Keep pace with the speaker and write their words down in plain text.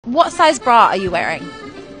What size bra are you wearing?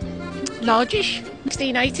 Largish,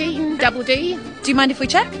 16, 18, double D. Do you mind if we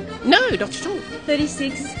check? No, not at all.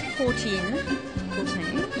 36, 14,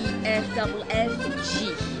 F, double F, G,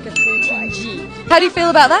 the 14G. How do you feel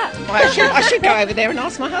about that? Well, I should go over there and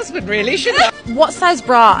ask my husband, really, shouldn't I? What size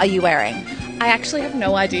bra are you wearing? I actually have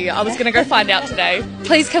no idea. I was going to go find out today.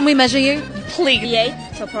 Please, can we measure you? Please.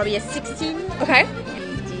 B8, so probably a 16. Okay.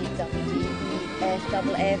 D, double D, F,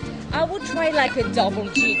 double F. I would try like a double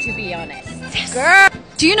G, to be honest. Girl!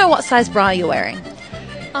 Do you know what size bra you're wearing?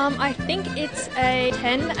 I think it's a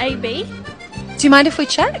 10 AB. Do you mind if we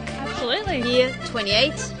check? Absolutely. Here,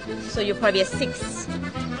 28, so you're probably a 6.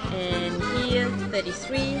 And here,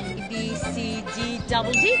 33, B, C, D,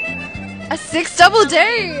 double D. A 6 double D!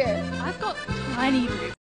 I've got tiny boobs.